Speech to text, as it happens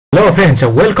Hello friends,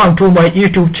 welcome to my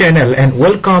YouTube channel and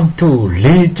welcome to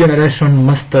Lead Generation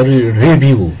Mastery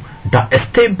Review, the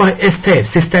step-by-step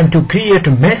system to create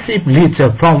massive leads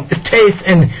from stage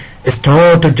and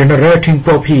start generating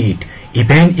profit,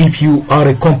 even if you are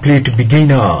a complete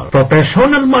beginner.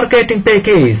 Professional marketing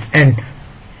package and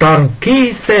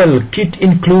turnkey sale kit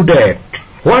included.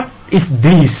 What is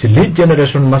this Lead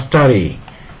Generation Mastery?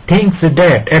 Things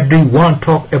that everyone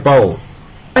talk about.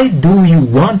 Why do you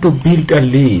want to build a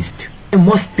list?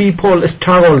 Most people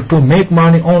struggle to make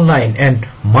money online and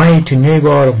might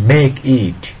never make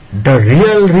it. The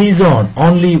real reason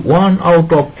only 1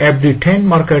 out of every 10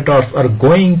 marketers are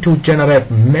going to generate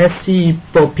massive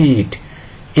profit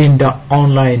in the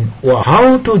online world.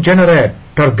 How to generate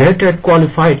targeted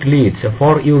qualified leads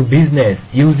for your business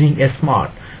using a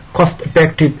smart,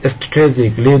 cost-effective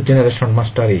strategic lead generation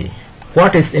mastery.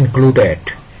 What is included?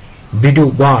 Video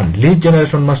 1. Lead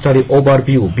Generation Mastery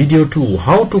Overview. Video 2.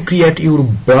 How to create your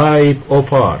bribe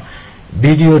offer.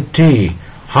 Video 3.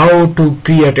 How to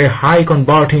create a high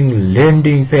converting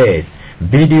landing page.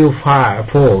 Video 4.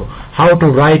 How to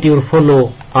write your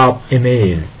follow-up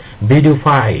email. Video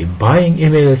 5. Buying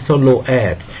email solo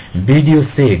ads. Video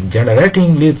 6.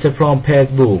 Generating leads from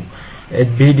Facebook.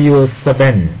 Video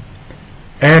 7.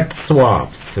 Ad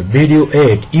swaps. Video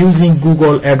 8. Using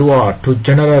Google AdWords to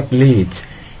generate leads.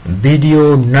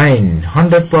 Video 9.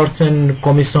 100%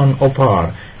 commission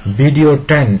offer. Video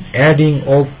 10. Adding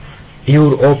of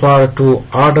your offer to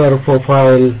other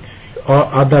profile or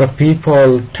other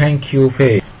people thank you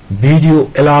page.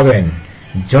 Video 11.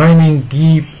 Joining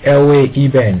giveaway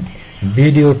event.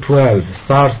 Video 12.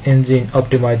 Search engine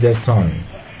optimization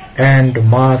and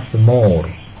much more.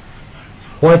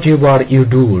 Whatever you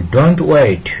do, don't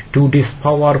wait to this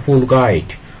powerful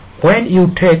guide. When you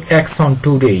take action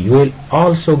today, you will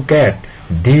also get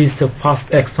this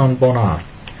first action bonus.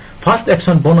 First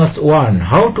action bonus 1.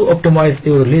 How to optimize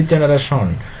your lead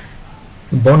generation.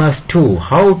 Bonus 2.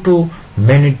 How to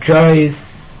monetize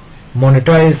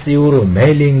your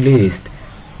mailing list.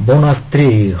 Bonus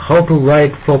 3. How to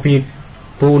write profit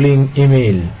pooling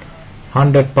email.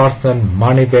 100%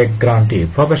 money back guarantee.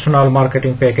 Professional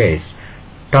marketing package.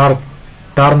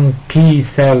 Turnkey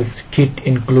sales kit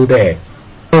included.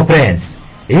 So friends,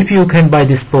 if you can buy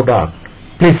this product,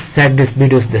 please check this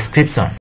video's description.